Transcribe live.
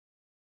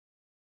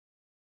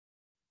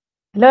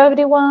Hello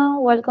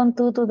everyone, welcome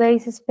to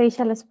today's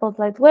Spatial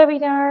Spotlight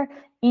webinar.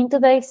 In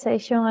today's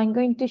session, I'm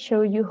going to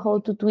show you how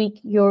to tweak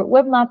your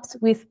web maps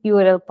with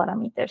URL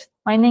parameters.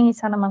 My name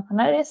is Ana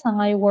Manzanares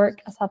and I work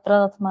as a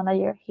product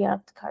manager here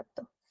at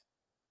Carto.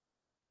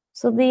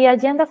 So the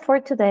agenda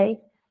for today,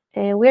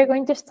 we are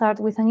going to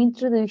start with an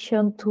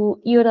introduction to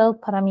URL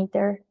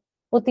parameter.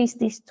 What is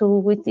this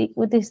tool?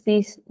 What is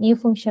this new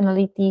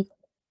functionality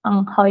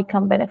and how it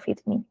can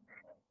benefit me?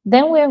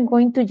 Then we are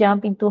going to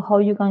jump into how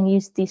you can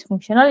use this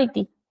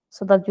functionality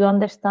so that you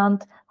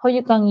understand how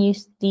you can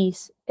use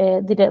this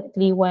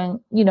directly when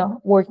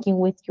working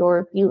with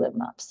your builder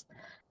maps.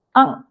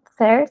 And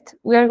third,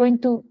 we are going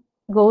to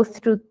go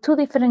through two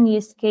different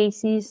use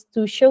cases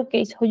to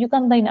showcase how you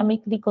can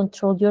dynamically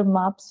control your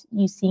maps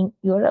using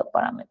URL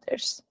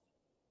parameters.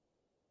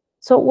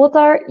 So what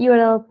are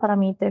URL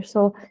parameters?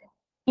 So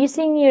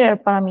using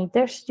URL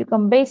parameters, you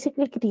can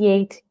basically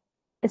create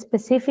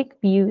specific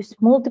views,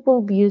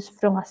 multiple views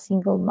from a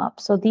single map.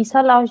 So this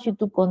allows you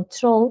to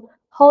control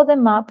how the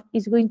map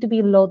is going to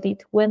be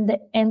loaded when the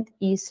end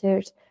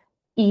user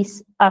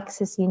is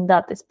accessing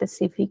that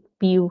specific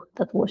view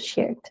that was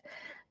shared.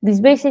 This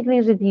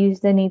basically reduces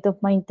the need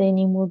of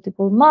maintaining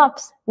multiple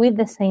maps with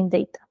the same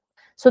data.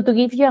 So to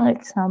give you an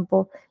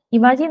example,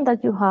 imagine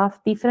that you have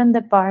different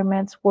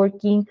departments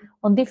working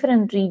on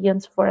different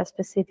regions for a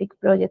specific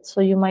project. So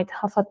you might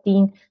have a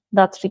team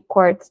that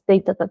requires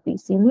data that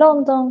is in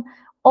London,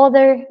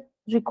 other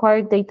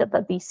require data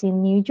that is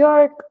in New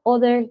York,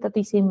 other that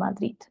is in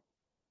Madrid.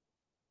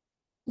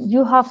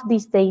 You have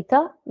this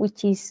data,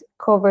 which is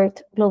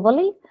covered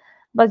globally,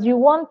 but you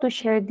want to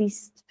share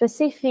this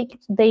specific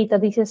data,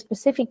 this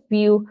specific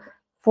view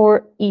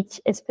for each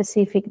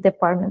specific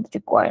department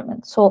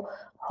requirement. So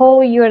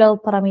how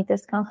URL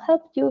parameters can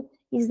help you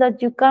is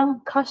that you can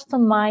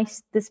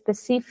customize the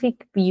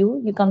specific view,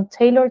 you can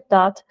tailor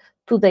that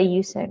to the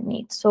user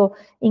needs. So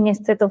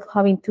instead of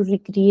having to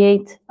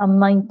recreate and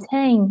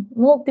maintain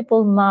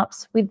multiple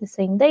maps with the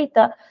same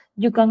data,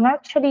 you can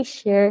actually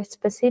share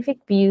specific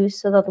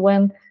views so that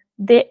when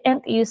the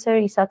end user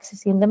is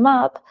accessing the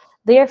map,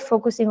 they are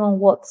focusing on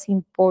what's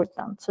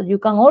important. So you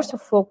can also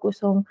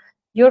focus on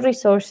your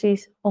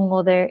resources on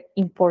other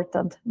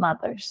important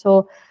matters.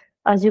 So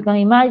as you can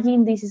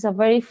imagine, this is a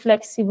very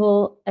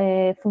flexible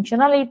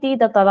functionality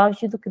that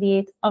allows you to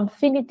create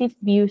infinitive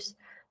views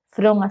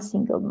from a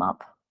single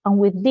map. And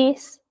with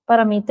these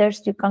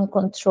parameters, you can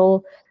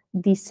control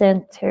the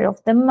center of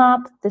the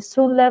map, the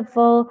zoom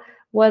level,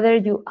 whether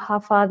you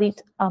have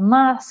added a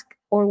mask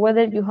or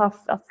whether you have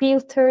a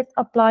filtered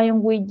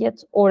applying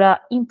widgets or an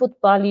input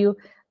value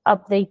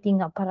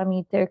updating a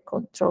parameter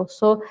control.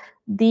 So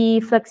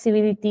the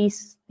flexibility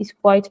is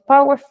quite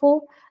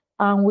powerful,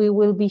 and we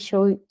will be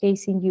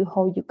showcasing you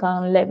how you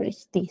can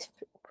leverage this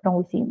from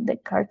within the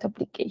Carto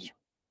application.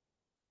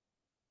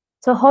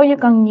 So how you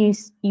can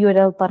use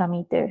URL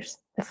parameters.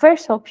 The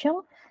first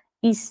option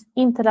is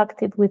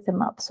interactive with the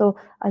map. So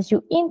as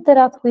you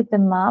interact with the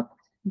map,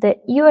 the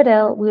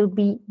URL will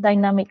be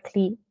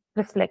dynamically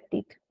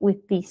reflected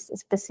with this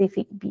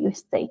specific view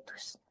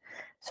status.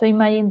 So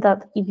imagine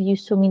that if you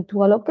zoom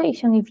into a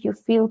location, if you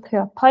filter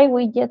a pie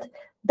widget,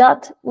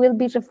 that will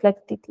be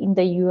reflected in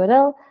the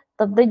URL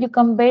that then you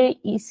can very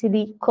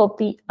easily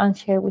copy and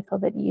share with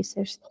other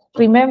users.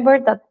 Remember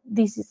that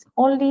this is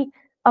only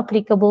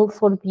applicable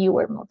for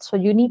viewer mode. So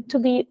you need to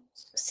be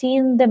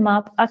seeing the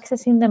map,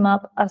 accessing the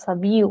map as a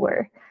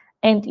viewer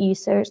and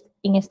users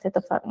instead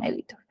of an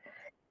editor.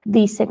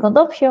 The second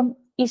option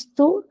is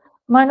to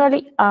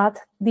manually add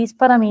these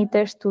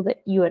parameters to the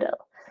URL.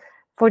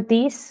 For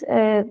this,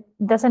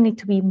 doesn't need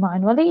to be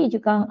manually. You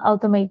can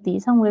automate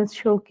this, and we'll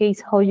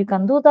showcase how you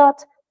can do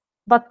that.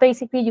 But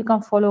basically, you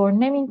can follow our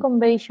naming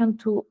convention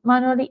to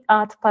manually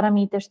add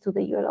parameters to the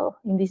URL.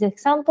 In this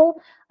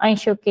example, I'm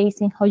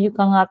showcasing how you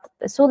can add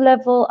the zoom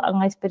level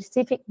and a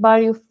specific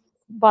value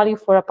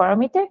for a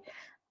parameter,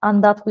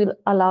 and that will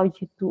allow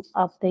you to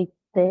update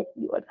the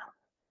URL.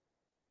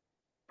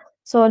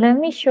 So let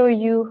me show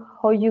you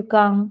how you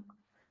can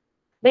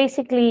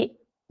basically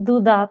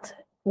do that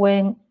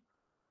when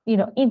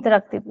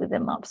interactive with the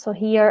map. So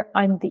here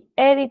I'm the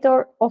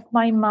editor of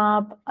my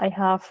map. I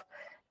have,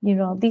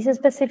 this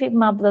specific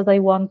map that I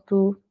want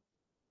to,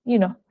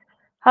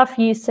 have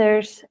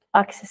users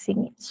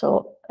accessing it.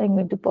 So I'm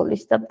going to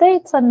publish the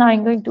updates, and now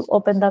I'm going to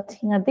open that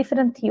in a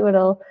different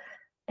URL,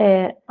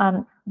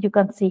 and you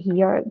can see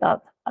here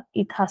that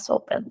it has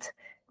opened.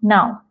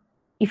 Now,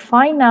 if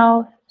I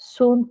now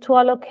zoom to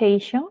a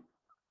location,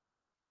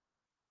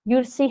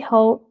 you'll see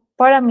how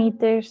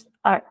parameters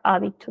are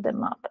added to the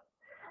map.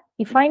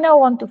 If I now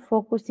want to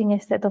focus,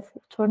 instead of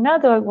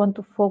tornado, I want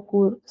to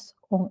focus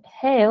on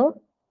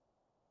hail,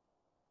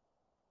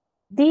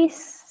 this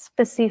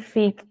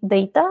specific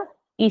data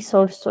is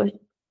also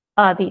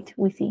added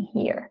within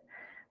here.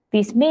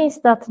 This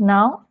means that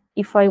now,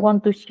 if I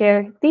want to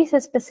share this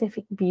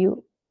specific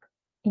view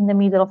in the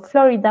middle of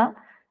Florida,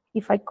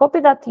 if I copy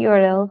that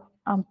URL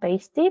and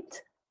paste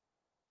it,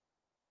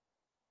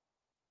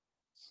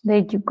 there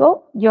you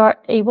go. You are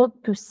able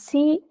to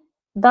see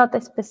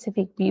that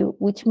specific view,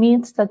 which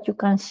means that you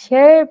can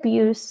share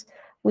views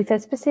with a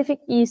specific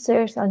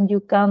users, and you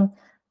can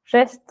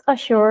rest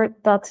assured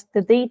that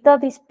the data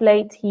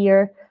displayed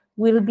here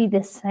will be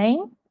the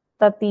same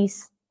that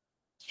is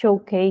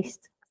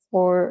showcased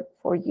for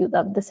you,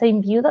 that the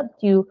same view that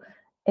you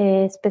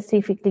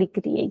specifically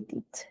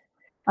created.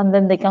 And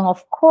then they can,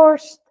 of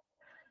course,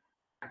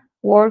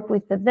 work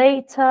with the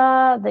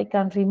data. They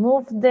can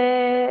remove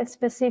the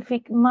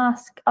specific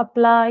mask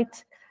applied.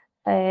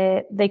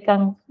 They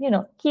can,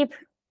 keep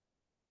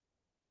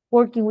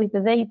working with the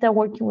data,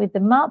 working with the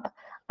map,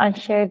 and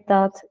share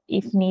that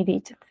if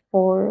needed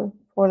for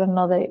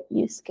another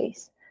use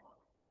case.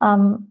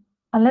 And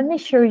let me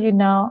show you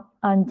now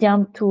and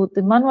jump to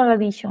the manual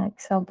addition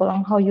example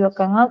and how you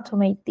can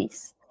automate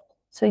this.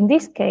 So in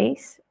this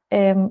case,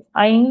 I'm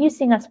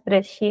using a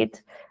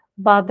spreadsheet,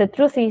 but the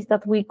truth is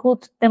that we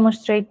could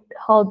demonstrate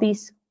how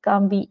this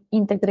can be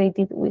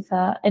integrated with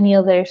any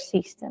other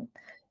system.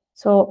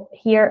 So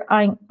here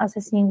I'm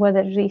assessing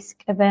whether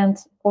risk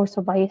events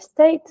also by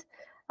state.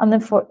 And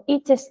then for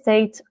each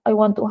state, I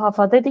want to have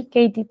a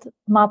dedicated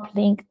map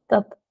link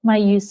that my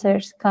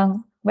users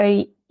can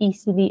very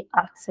easily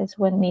access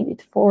when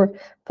needed for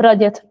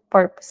project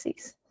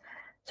purposes.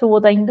 So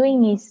what I'm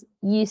doing is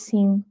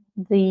using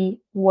the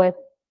web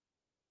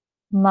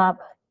map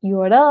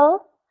URL,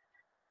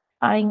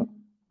 I'm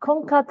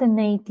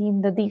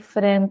concatenating the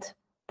different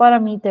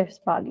parameters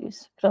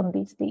values from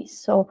this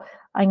list. So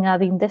I'm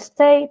adding the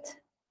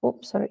state.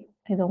 Oops, sorry,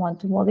 I don't want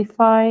to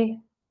modify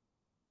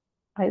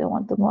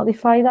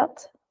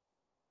that.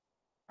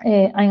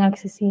 I'm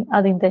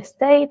adding the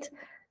state,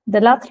 the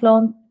lat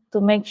long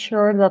to make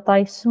sure that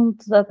I zoom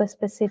to that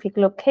specific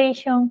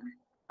location,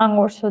 and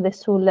also the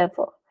zoom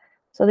level.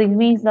 So this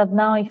means that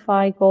now if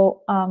I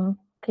go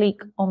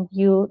click on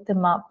view the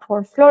map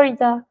for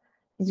Florida,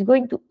 it's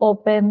going to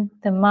open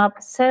the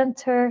map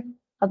center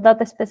at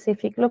that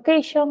specific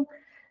location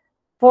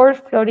for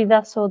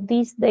Florida. So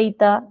this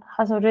data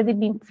has already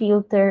been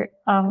filtered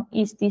and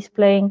is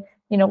displaying,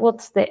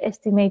 what's the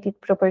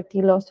estimated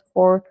property loss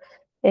for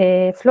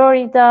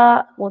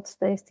Florida, what's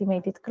the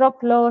estimated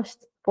crop loss,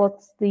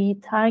 what's the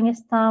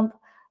timestamp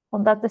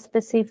on that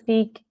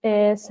specific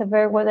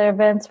severe weather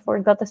events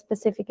for that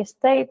specific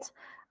state,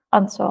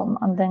 and so on.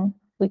 And then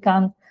we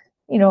can,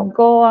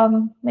 go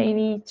and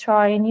maybe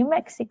try New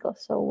Mexico.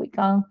 So we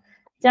can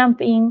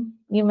jump in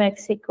New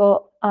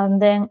Mexico,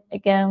 and then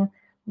again,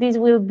 this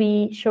will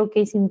be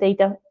showcasing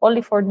data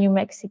only for New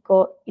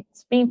Mexico.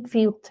 It's been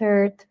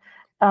filtered,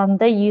 and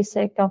the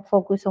user can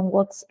focus on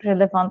what's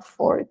relevant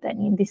for them.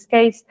 In this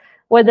case,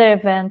 weather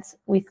events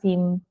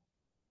within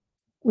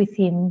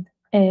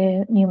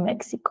New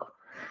Mexico.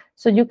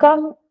 So you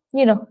can,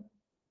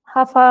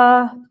 have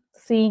a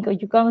think, or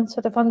you can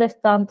sort of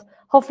understand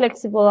how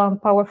flexible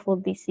and powerful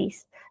this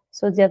is,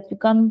 so that you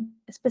can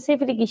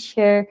specifically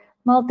share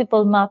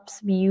multiple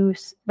maps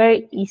views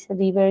very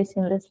easily, very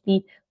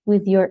seamlessly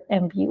with your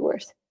end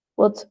viewers.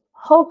 But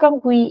how can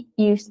we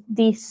use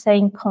this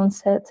same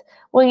concept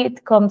when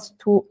it comes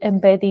to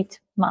embedded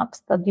maps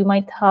that you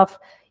might have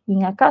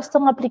in a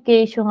custom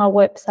application, a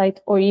website,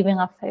 or even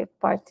a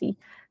third-party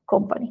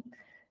company?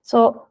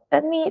 So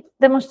let me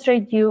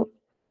demonstrate you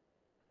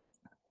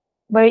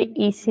very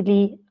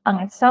easily an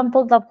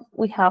example that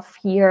we have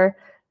here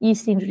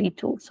using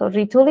Retool. So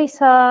Retool is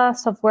a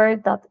software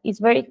that is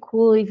very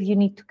cool if you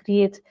need to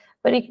create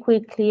very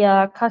quickly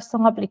a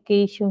custom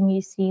application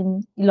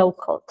using low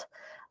code.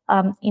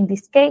 In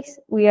this case,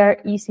 we are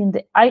using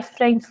the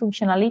iframe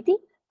functionality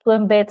to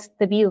embed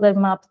the builder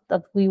map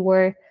that we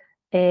were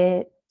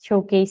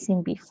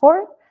showcasing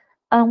before.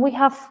 And we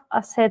have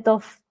a set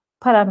of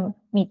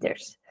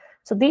parameters.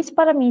 So these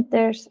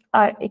parameters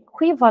are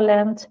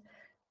equivalent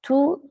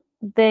to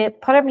the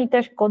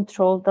parameter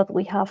control that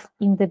we have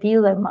in the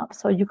builder map.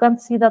 So you can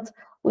see that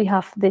we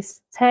have the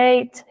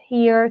state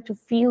here to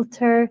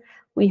filter,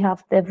 we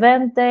have the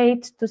event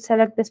date to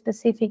select the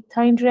specific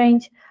time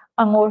range,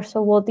 and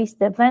also what is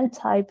the event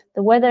type,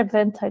 the weather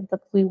event type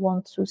that we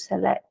want to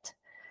select.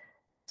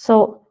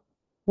 So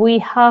we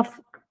have,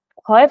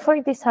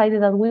 however,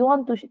 decided that we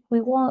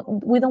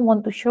don't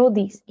want to show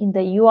this in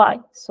the UI.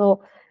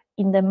 So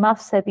in the map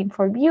setting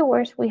for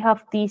viewers, we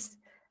have this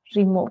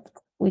removed,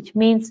 which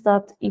means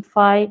that if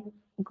I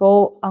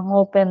go and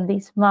open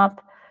this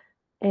map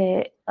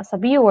as a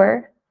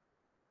viewer,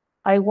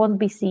 I won't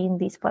be seeing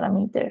these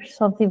parameters.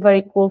 Something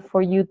very cool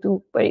for you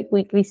to very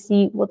quickly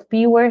see what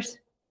viewers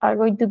are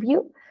going to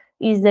view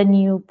is the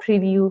new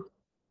preview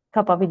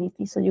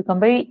capability. So you can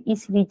very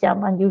easily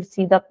jump and you'll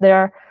see that there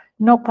are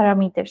no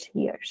parameters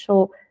here.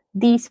 So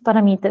these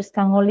parameters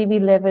can only be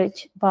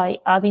leveraged by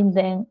adding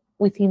them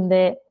within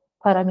the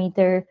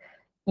parameter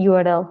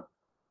URL.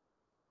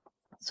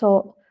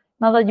 So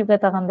now that you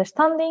get an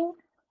understanding,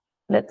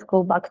 let's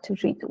go back to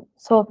Retool.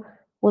 So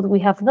what we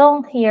have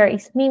done here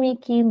is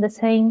mimicking the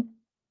same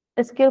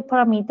skill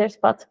parameters,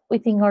 but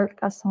within our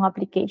custom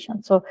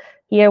application. So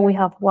here we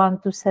have one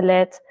to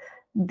select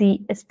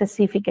the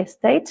specific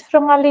states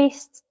from a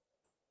list.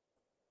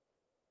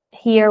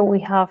 Here we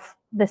have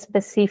the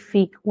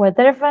specific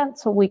weather event,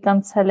 so we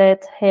can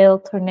select hail,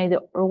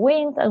 tornado, or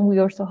wind, and we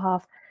also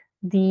have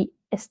the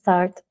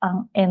start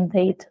and end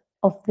date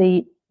of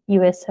the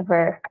US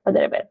server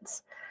other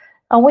events.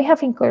 And we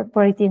have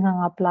incorporated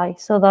an apply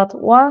so that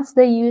once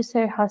the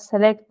user has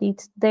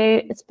selected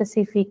their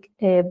specific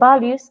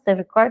values, the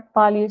required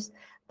values,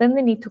 then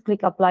they need to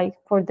click apply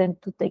for them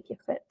to take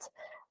effect.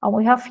 And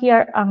we have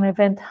here an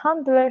event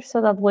handler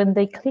so that when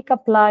they click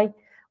apply,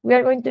 we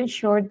are going to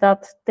ensure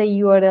that the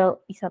URL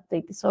is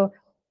updated. So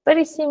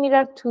very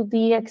similar to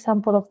the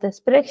example of the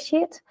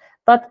spreadsheet,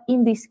 but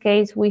in this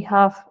case, we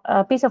have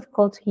a piece of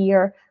code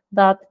here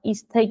that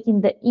is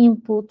taking the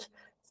input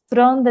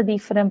from the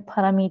different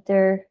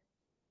parameter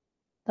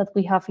that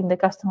we have in the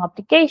custom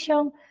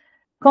application,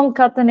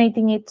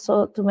 concatenating it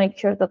so to make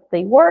sure that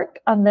they work,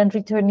 and then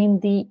returning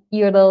the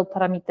URL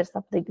parameters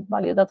updated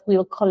value that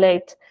will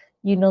collect,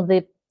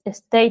 the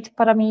state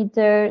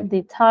parameter,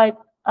 the type,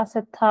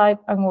 asset type,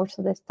 and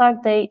also the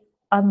start date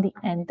and the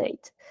end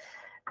date.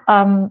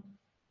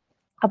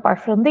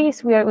 Apart from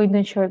this, we are going to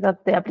ensure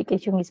that the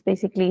application is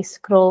basically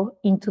scroll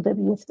into the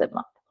view of the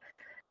map.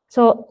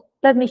 So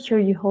let me show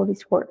you how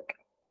this works.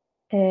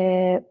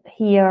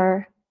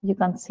 Here you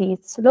can see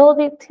it's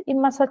loaded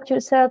in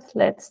Massachusetts.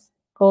 Let's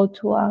go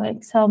to an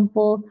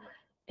example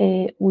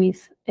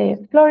with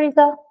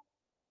Florida.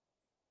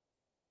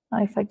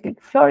 If I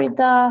click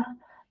Florida,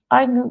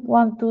 I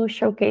want to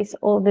showcase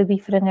all the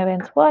different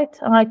events, right?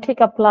 And I click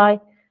apply,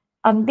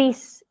 and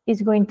this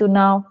is going to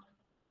now,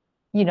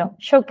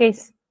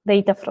 showcase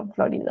data from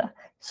Florida.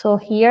 So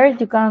here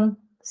you can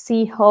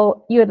see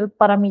how URL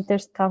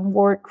parameters can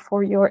work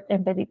for your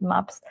embedded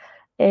maps.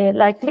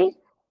 Thankfully,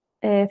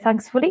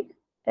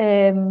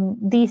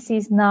 this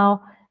is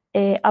now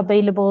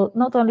available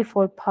not only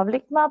for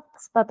public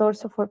maps, but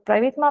also for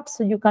private maps.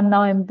 So you can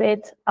now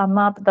embed a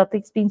map that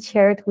is being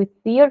shared with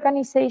the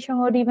organization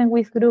or even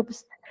with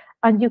groups,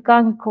 and you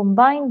can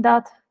combine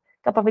that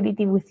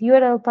capability with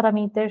URL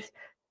parameters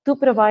to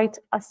provide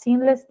a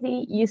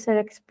seamlessly user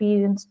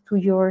experience to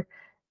your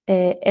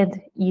end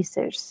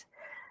users.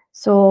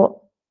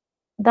 So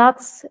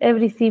that's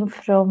everything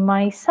from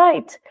my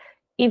side.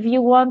 If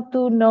you want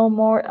to know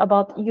more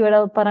about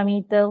URL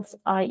parameters,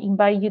 I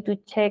invite you to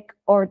check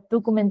our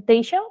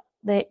documentation,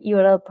 the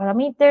URL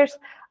parameters,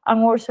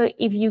 and also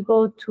if you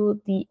go to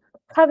the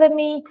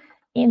Academy,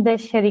 in the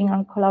sharing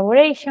and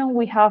collaboration,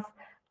 we have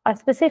a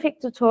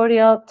specific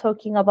tutorial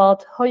talking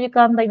about how you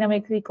can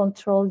dynamically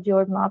control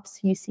your maps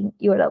using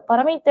URL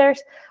parameters,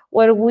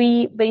 where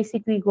we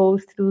basically go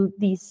through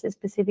this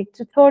specific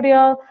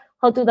tutorial,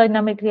 how to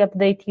dynamically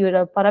update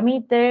URL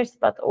parameters,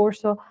 but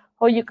also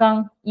how you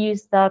can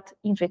use that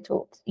in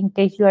retools in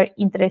case you are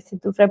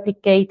interested to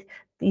replicate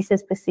this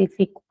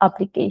specific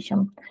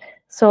application.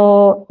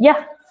 So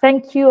yeah,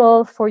 thank you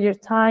all for your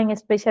time,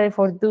 especially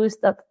for those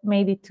that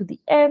made it to the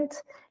end.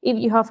 If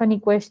you have any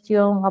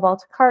question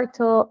about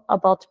Carto,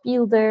 about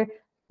Builder,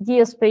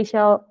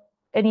 Geospatial,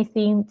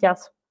 anything,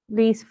 just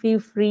please feel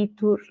free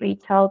to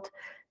reach out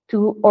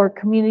to our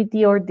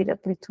community or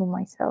directly to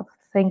myself.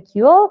 Thank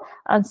you all,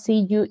 and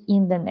see you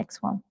in the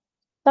next one.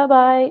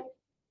 Bye-bye.